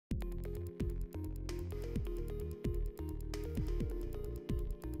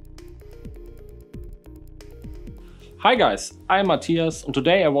Hi guys, I'm Matthias and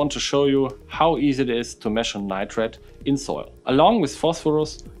today I want to show you how easy it is to measure nitrate in soil. Along with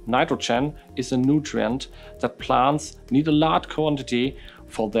phosphorus, nitrogen is a nutrient that plants need a large quantity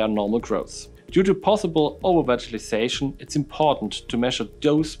for their normal growth. Due to possible over-fertilization, it's important to measure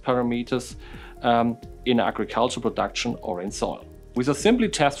those parameters in agricultural production or in soil. With a simple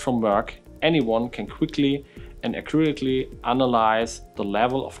test from Merck, anyone can quickly and accurately analyze the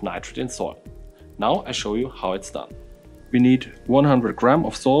level of nitrate in soil. Now I show you how it's done. We need 100 grams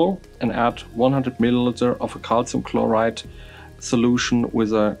of soil and add 100 milliliter of a calcium chloride solution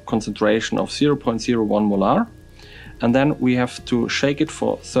with a concentration of 0.01 molar. And then we have to shake it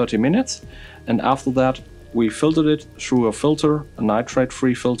for 30 minutes. And after that, we filter it through a filter, a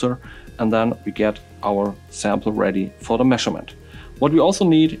nitrate-free filter, and then we get our sample ready for the measurement. What we also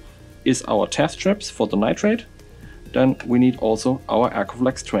need is our test strips for the nitrate. Then we need also our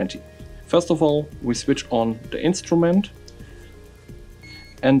RQflex 20. First of all, we switch on the instrument.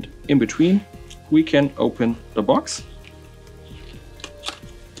 And in between, we can open the box.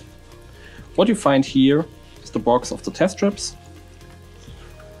 What you find here is the box of the test strips.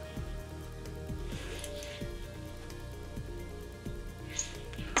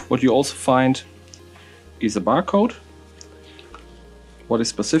 What you also find is a barcode, what is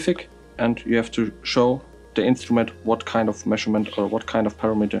specific, and you have to show the instrument what kind of measurement or what kind of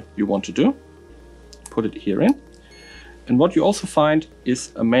parameter you want to do. Put it here in. And what you also find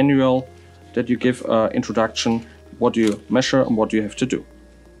is a manual that you give an introduction, what you measure and what you have to do.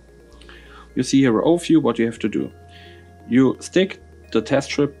 You see here an overview what you have to do. You stick the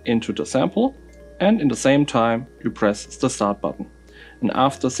test strip into the sample and in the same time you press the start button. And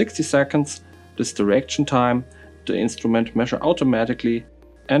after 60 seconds, this direction time, the instrument measures automatically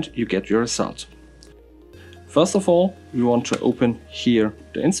and you get your result. First of all, we want to open here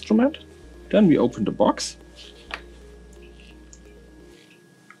the instrument. Then we open the box.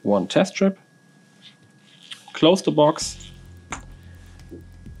 One test strip. Close the box.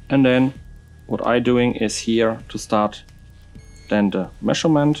 And then what I'm doing is here to start then the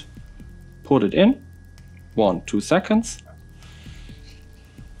measurement. Put it in. 1-2 seconds.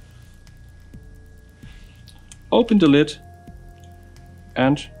 Open the lid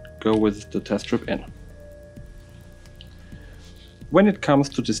and go with the test strip in. When it comes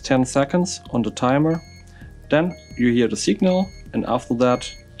to this 10 seconds on the timer, then you hear the signal and after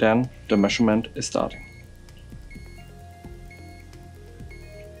that, then the measurement is starting.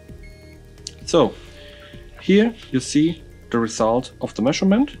 So here you see the result of the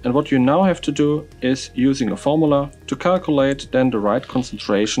measurement, and what you now have to do is using a formula to calculate then the right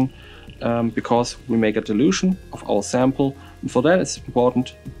concentration because we make a dilution of our sample, and for that it's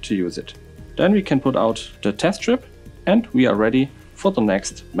important to use it. Then we can put out the test strip and we are ready for the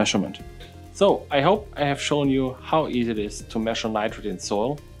next measurement. So I hope I have shown you how easy it is to measure nitrate in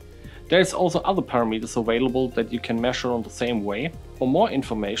soil. There is also other parameters available that you can measure on the same way. For more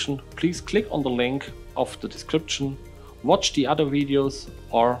information, please click on the link of the description, watch the other videos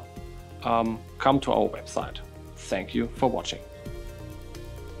or come to our website. Thank you for watching.